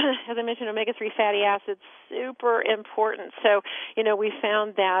then, as I mentioned, omega-3 fatty acids, super important. So, we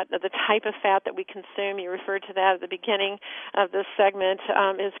found that the type of fat that we consume, you referred to that at the beginning of this segment,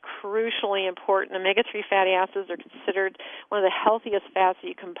 is crucially important. Omega-3 fatty acids are considered one of the healthiest fats that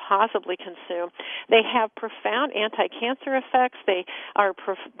you can possibly consume. They have profound anti-cancer effects.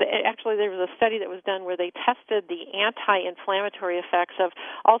 Actually, there was a study that was done where they tested the anti-inflammatory effects of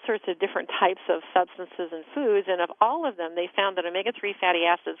all sorts of different types of substances and foods, and of all of them, they found that omega-3 fatty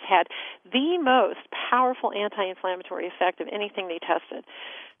acids had the most powerful anti-inflammatory effect of anything they tested.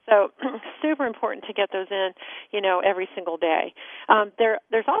 So super important to get those in, every single day.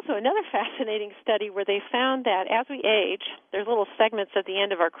 There's also another fascinating study where they found that as we age, there's little segments at the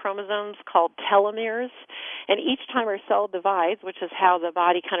end of our chromosomes called telomeres, and each time our cell divides, which is how the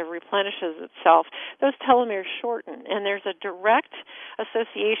body kind of replenishes itself, those telomeres shorten, and there's a direct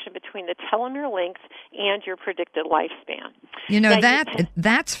association between the telomere length and your predicted lifespan.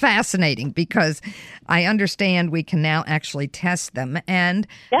 That's fascinating because I understand we can now actually test them, and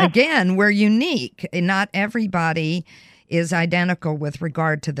again, we're unique. Not everybody is identical with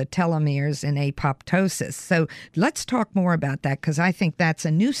regard to the telomeres in apoptosis. So let's talk more about that because I think that's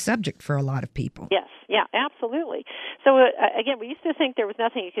a new subject for a lot of people. Yes. Yeah, absolutely. So, again, we used to think there was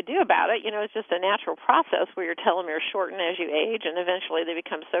nothing you could do about it. It's just a natural process where your telomeres shorten as you age, and eventually they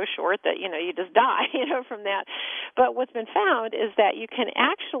become so short that, you just die, from that. But what's been found is that you can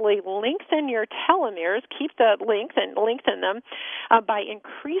actually lengthen your telomeres, keep the length and lengthen them by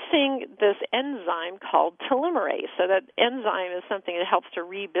increasing this enzyme called telomerase. So that enzyme is something that helps to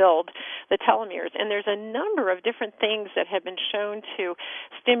rebuild the telomeres. And there's a number of different things that have been shown to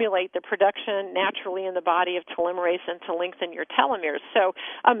stimulate the production naturally in the body of telomerase and to lengthen your telomeres. So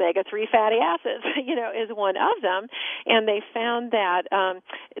omega-3 fatty acids, is one of them. And they found that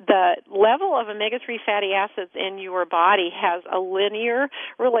the level of omega-3 fatty acids in your body has a linear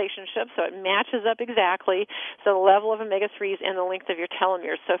relationship, so it matches up exactly. So the level of omega-3s and the length of your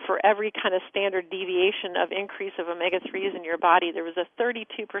telomeres. So for every kind of standard deviation of increase of omega-3s in your body, there was a 32%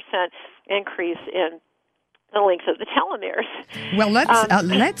 increase in the length of the telomeres. Well,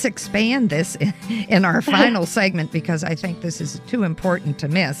 let's expand this in our final segment because I think this is too important to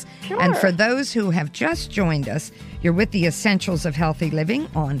miss. Sure. And for those who have just joined us, you're with the Essentials of Healthy Living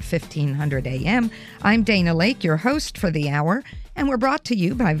on 1500 AM. I'm Dana Lake, your host for the hour, and we're brought to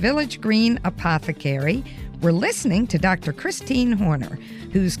you by Village Green Apothecary. We're listening to Dr. Christine Horner,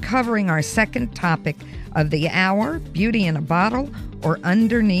 who's covering our second topic of the hour, Beauty in a Bottle or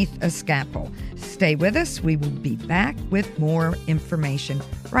Underneath a Scalpel. Stay with us. We will be back with more information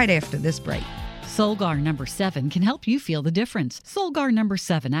right after this break. Solgar number 7 can help you feel the difference. Solgar number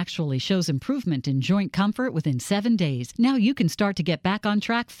 7 actually shows improvement in joint comfort within 7 days. Now you can start to get back on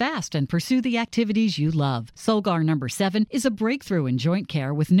track fast and pursue the activities you love. Solgar number 7 is a breakthrough in joint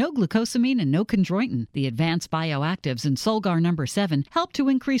care with no glucosamine and no chondroitin. The advanced bioactives in Solgar number 7 help to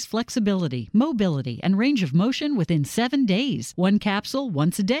increase flexibility, mobility, and range of motion within 7 days. One capsule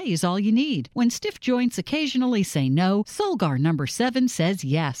once a day is all you need. When stiff joints occasionally say no, Solgar number 7 says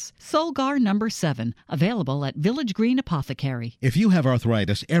yes. Solgar number 7, available at Village Green Apothecary. If you have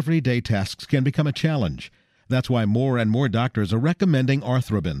arthritis, everyday tasks can become a challenge. That's why more and more doctors are recommending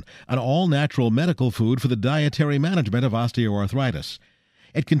Arthrobin, an all-natural medical food for the dietary management of osteoarthritis.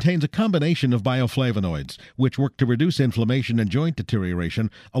 It contains a combination of bioflavonoids, which work to reduce inflammation and joint deterioration,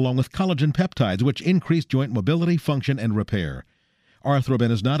 along with collagen peptides, which increase joint mobility, function, and repair.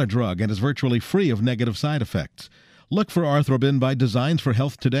 Arthrobin is not a drug and is virtually free of negative side effects. Look for Arthrobin by Designs for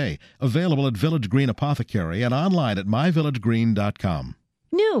Health today, available at Village Green Apothecary and online at myvillagegreen.com.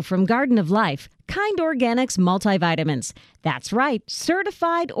 New from Garden of Life, Kind Organics multivitamins. That's right,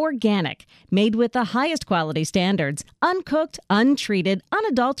 certified organic, made with the highest quality standards, uncooked, untreated,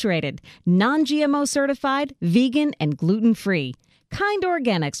 unadulterated, non-GMO certified, vegan, and gluten-free. Kind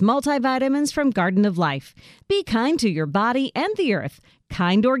Organics multivitamins from Garden of Life. Be kind to your body and the earth.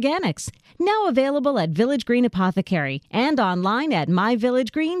 Kind Organics. Now available at Village Green Apothecary and online at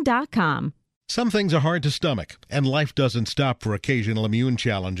myvillagegreen.com. Some things are hard to stomach, and life doesn't stop for occasional immune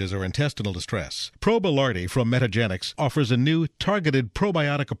challenges or intestinal distress. Probilardi from Metagenics offers a new, targeted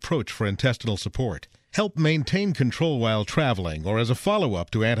probiotic approach for intestinal support. Help maintain control while traveling or as a follow-up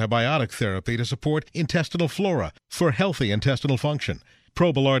to antibiotic therapy to support intestinal flora for healthy intestinal function.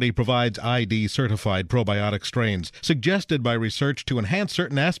 Probilardi provides ID-certified probiotic strains suggested by research to enhance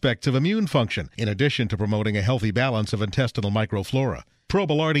certain aspects of immune function, in addition to promoting a healthy balance of intestinal microflora.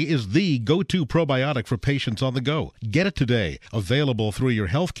 Probilardi is the go-to probiotic for patients on the go. Get it today. Available through your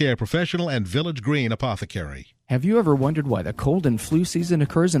healthcare professional and Village Green Apothecary. Have you ever wondered why the cold and flu season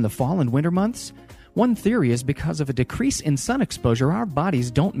occurs in the fall and winter months? One theory is because of a decrease in sun exposure, our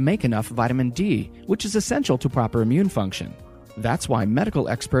bodies don't make enough vitamin D, which is essential to proper immune function. That's why medical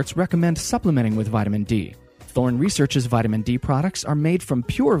experts recommend supplementing with vitamin D. Thorne Research's vitamin D products are made from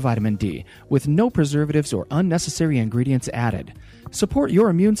pure vitamin D with no preservatives or unnecessary ingredients added. Support your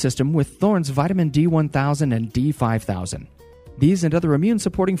immune system with Thorne's vitamin D1000 and D5000. These and other immune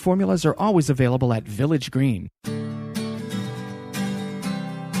supporting formulas are always available at Village Green.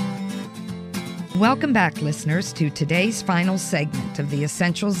 Welcome back, listeners, to today's final segment of the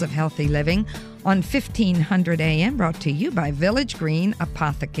Essentials of Healthy Living on 1500 AM, brought to you by Village Green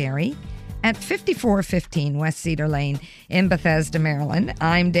Apothecary at 5415 West Cedar Lane in Bethesda, Maryland.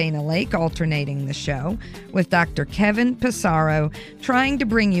 I'm Dana Laake, alternating the show with Dr. Kevin Pissarro, trying to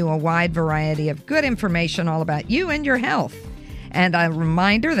bring you a wide variety of good information all about you and your health. And a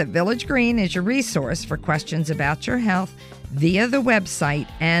reminder that Village Green is your resource for questions about your health via the website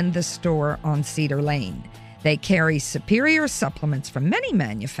and the store on Cedar Lane. They carry superior supplements from many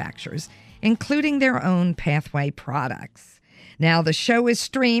manufacturers, including their own Pathway products. Now, the show is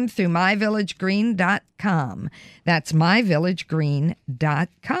streamed through myvillagegreen.com. That's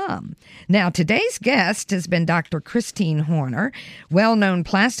myvillagegreen.com. Now, today's guest has been Dr. Christine Horner, well-known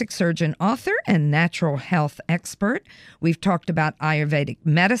plastic surgeon, author, and natural health expert. We've talked about Ayurvedic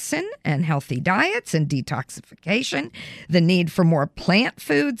medicine and healthy diets and detoxification, the need for more plant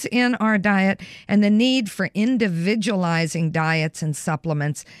foods in our diet, and the need for individualizing diets and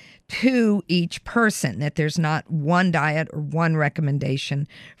supplements to each person, that there's not one diet or one recommendation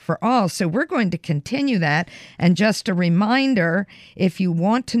for all. So we're going to continue that. And just a reminder, if you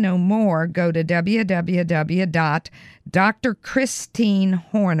want to know more, go to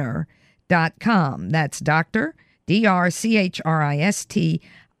www.drchristinehorner.com. That's Dr.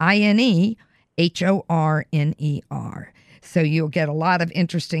 DrChristinehorner. So you'll get a lot of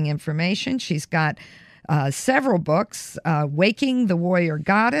interesting information. She's got several books, Waking the Warrior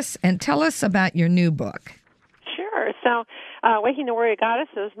Goddess, and tell us about your new book. Sure. So Waking the Warrior Goddess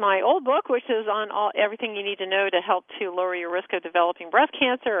is my old book, which is on everything you need to know to help to lower your risk of developing breast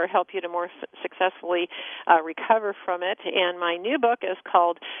cancer or help you to more successfully recover from it. And my new book is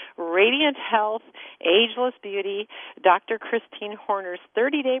called Radiant Health, Ageless Beauty, Dr. Christine Horner's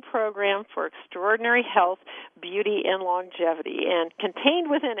 30-day program for extraordinary health, beauty, and longevity. And contained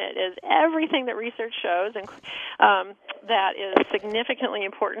within it is everything that research shows and that is significantly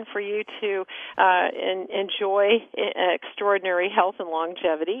important for you to enjoy extraordinary health and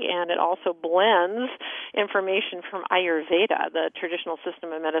longevity, and it also blends information from Ayurveda, the traditional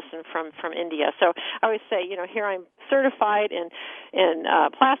system of medicine from India. So I always say, here I'm certified in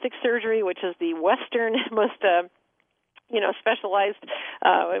plastic surgery, which is the Western most specialized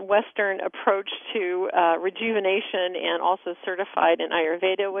Western approach to rejuvenation, and also certified in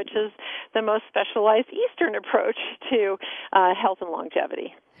Ayurveda, which is the most specialized Eastern approach to health and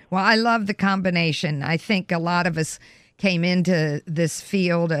longevity. Well, I love the combination. I think a lot of us came into this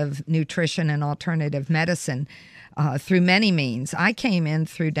field of nutrition and alternative medicine through many means. I came in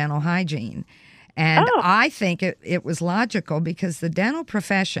through dental hygiene. And I think it was logical because the dental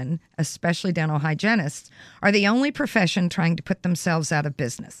profession, especially dental hygienists, are the only profession trying to put themselves out of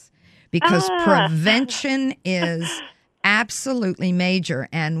business because prevention is absolutely major.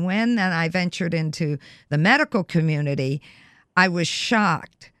 And when then I ventured into the medical community, I was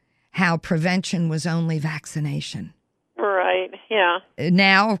shocked how prevention was only vaccination. Right, yeah.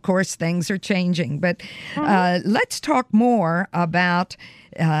 Now, of course, things are changing. But let's talk more about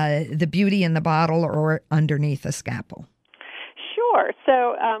the beauty in the bottle or underneath a scalpel. Sure.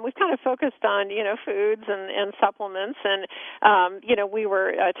 So we've kind of focused on, foods and supplements, and, we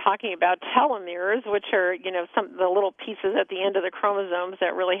were talking about telomeres, which are, some of the little pieces at the end of the chromosomes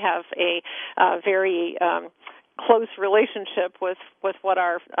that really have a very close relationship with what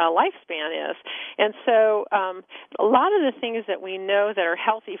our lifespan is. And so a lot of the things that we know that are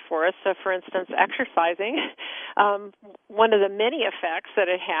healthy for us, so for instance, exercising, one of the many effects that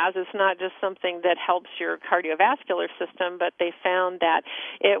it has is not just something that helps your cardiovascular system, but they found that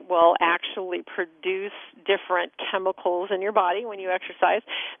it will actually produce different chemicals in your body when you exercise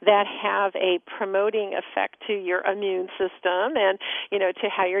that have a promoting effect to your immune system and, to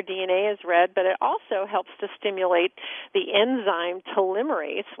how your DNA is read, but it also helps to stimulate the enzyme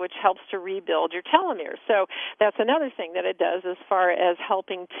telomerase, which helps to rebuild your telomeres. So that's another thing that it does as far as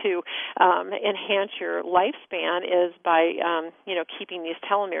helping to enhance your lifespan is by, keeping these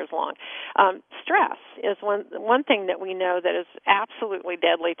telomeres long. Stress is one thing that we know that is absolutely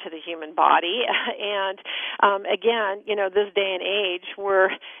deadly to the human body. And again, this day and age,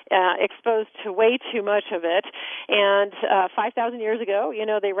 we're exposed to way too much of it. And 5,000 years ago,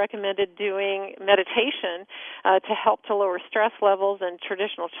 they recommended doing meditation to help to lower stress levels. In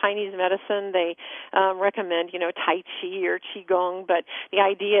traditional Chinese medicine, they recommend, Tai Chi or Qigong. But the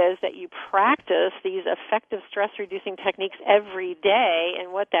idea is that you practice these effective stress-reducing techniques every day,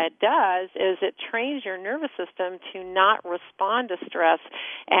 and what that does is it trains your nervous system to not respond to stress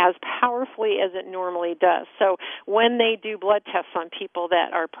as powerfully as it normally does. So when they do blood tests on people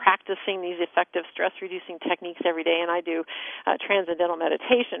that are practicing these effective stress-reducing techniques every day, and I do transcendental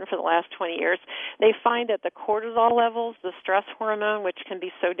meditation for the last 20 years, they find that the cortisol levels, the stress hormone, which can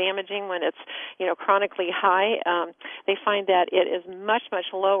be so damaging when it's chronically high, they find that it is much, much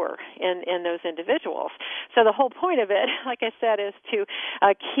lower in those individuals. So the whole point of it, like I said, is to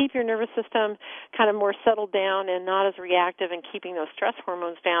keep your nervous system kind of more settled down and not as reactive, and keeping those stress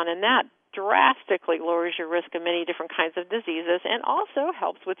hormones down, and that drastically lowers your risk of many different kinds of diseases, and also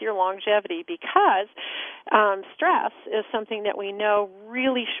helps with your longevity, because stress is something that we know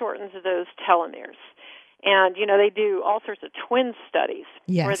really shortens those telomeres. And, they do all sorts of twin studies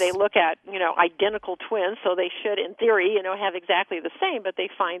where they look at, identical twins, so they should, in theory, have exactly the same, but they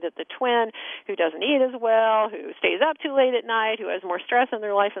find that the twin who doesn't eat as well, who stays up too late at night, who has more stress in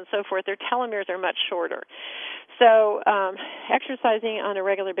their life and so forth, their telomeres are much shorter. So exercising on a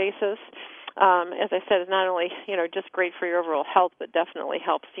regular basis, as I said, is not only, just great for your overall health, but definitely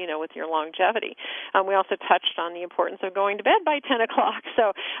helps, with your longevity. We also touched on the importance of going to bed by 10 o'clock.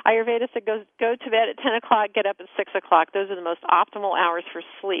 So Ayurveda said go to bed at 10 o'clock, get up at 6 o'clock. Those are the most optimal hours for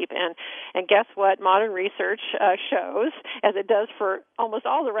sleep. And guess what? Modern research shows, as it does for almost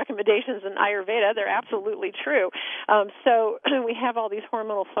all the recommendations in Ayurveda, they're absolutely true. So we have all these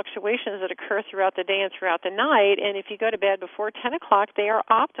hormonal fluctuations that occur throughout the day and throughout the night. And if you go to bed before 10 o'clock, they are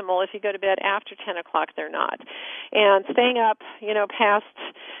optimal. If you go to bed after 10 o'clock, they're not. And staying up, past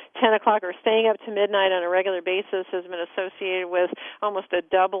 10 o'clock or staying up to midnight on a regular basis has been associated with almost a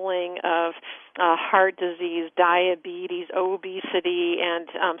doubling of heart disease, diabetes, obesity, and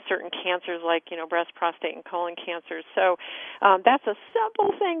certain cancers like, breast, prostate, and colon cancers. So that's a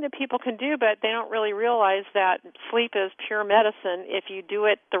simple thing that people can do, but they don't really realize that sleep is pure medicine if you do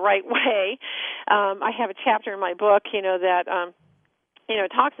it the right way. I have a chapter in my book, that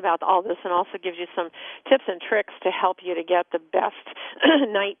talks about all this, and also gives you some tips and tricks to help you to get the best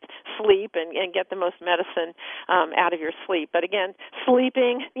night sleep and get the most medicine out of your sleep. But again,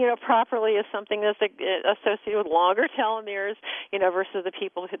 sleeping, properly is something that's associated with longer telomeres, versus the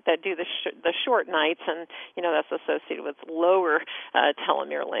people that do the short nights, and, that's associated with lower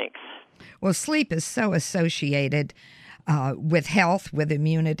telomere lengths. Well, sleep is so associated with health, with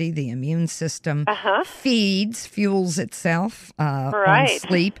immunity. The immune system fuels itself on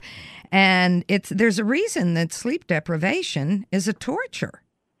sleep. And there's a reason that sleep deprivation is a torture.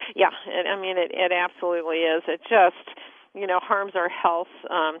 Yeah, it absolutely is. It just, harms our health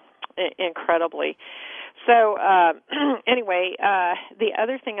incredibly. So anyway, the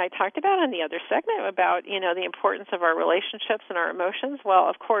other thing I talked about in the other segment about, the importance of our relationships and our emotions, well,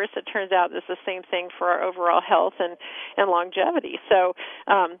 of course, it turns out it's the same thing for our overall health and longevity. So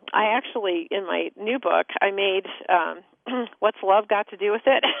I actually, in my new book, I made what's love got to do with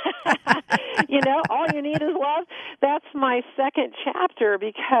it? All you need is love. That's my second chapter,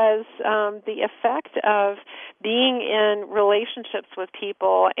 because the effect of being in relationships with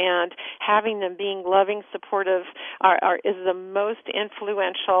people and having them being loving, supportive, is the most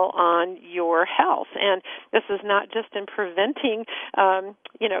influential on your health. And this is not just in preventing,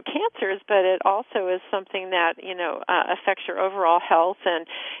 cancers, but it also is something that, affects your overall health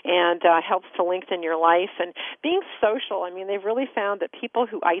and helps to lengthen your life. And being social, they've really found that people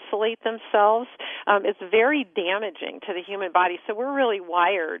who isolate themselves, it's very damaging to the human body. So we're really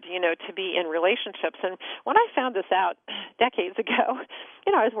wired, to be in relationships. And when I found this out decades ago,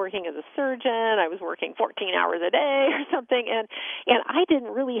 I was working as a surgeon. I was working 14 hours a day or something, and I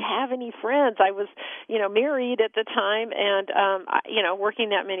didn't really have any friends. I was, married at the time, and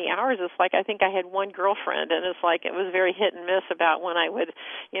working that many hours, it's like I think I had one girlfriend, and it's like it was very hit and miss about when I would,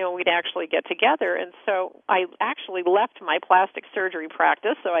 we'd actually get together. And so I actually left my plastic surgery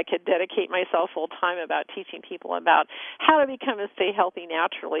practice so I could dedicate myself full time about teaching people about how to become and stay healthy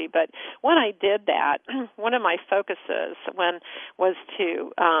naturally. But when I did that, one of my focuses was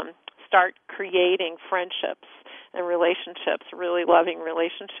to start creating friendships and relationships, really loving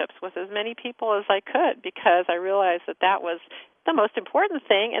relationships with as many people as I could, because I realized that was the most important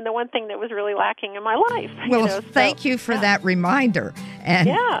thing and the one thing that was really lacking in my life. Well, thank you for that reminder. And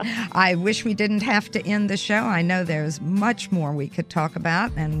I wish we didn't have to end the show. I know there's much more we could talk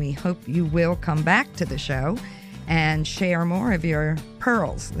about, and we hope you will come back to the show and share more of your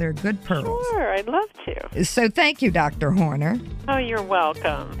pearls. They're good pearls. Sure, I'd love to. So thank you, Dr. Horner. Oh, you're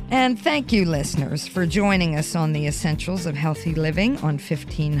welcome. And thank you, listeners, for joining us on the Essentials of Healthy Living on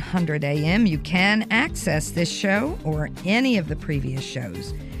 1500 AM. You can access this show or any of the previous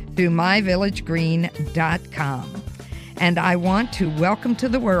shows through to myvillagegreen.com. And I want to welcome to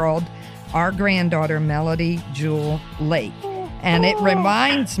the world our granddaughter, Melody Jewel Lake. And it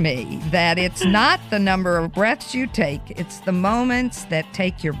reminds me that it's not the number of breaths you take, it's the moments that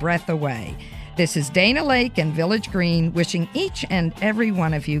take your breath away. This is Dana Lake and Village Green wishing each and every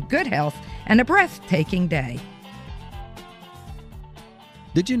one of you good health and a breathtaking day.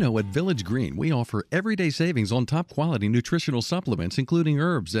 Did you know at Village Green we offer everyday savings on top quality nutritional supplements, including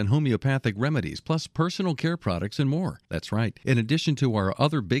herbs and homeopathic remedies, plus personal care products and more? That's right. In addition to our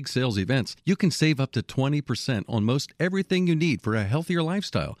other big sales events, you can save up to 20% on most everything you need for a healthier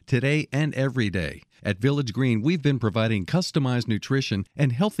lifestyle, today and every day. At Village Green, we've been providing customized nutrition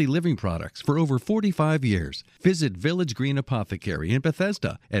and healthy living products for over 45 years. Visit Village Green Apothecary in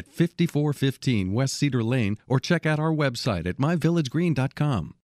Bethesda at 5415 West Cedar Lane or check out our website at myvillagegreen.com.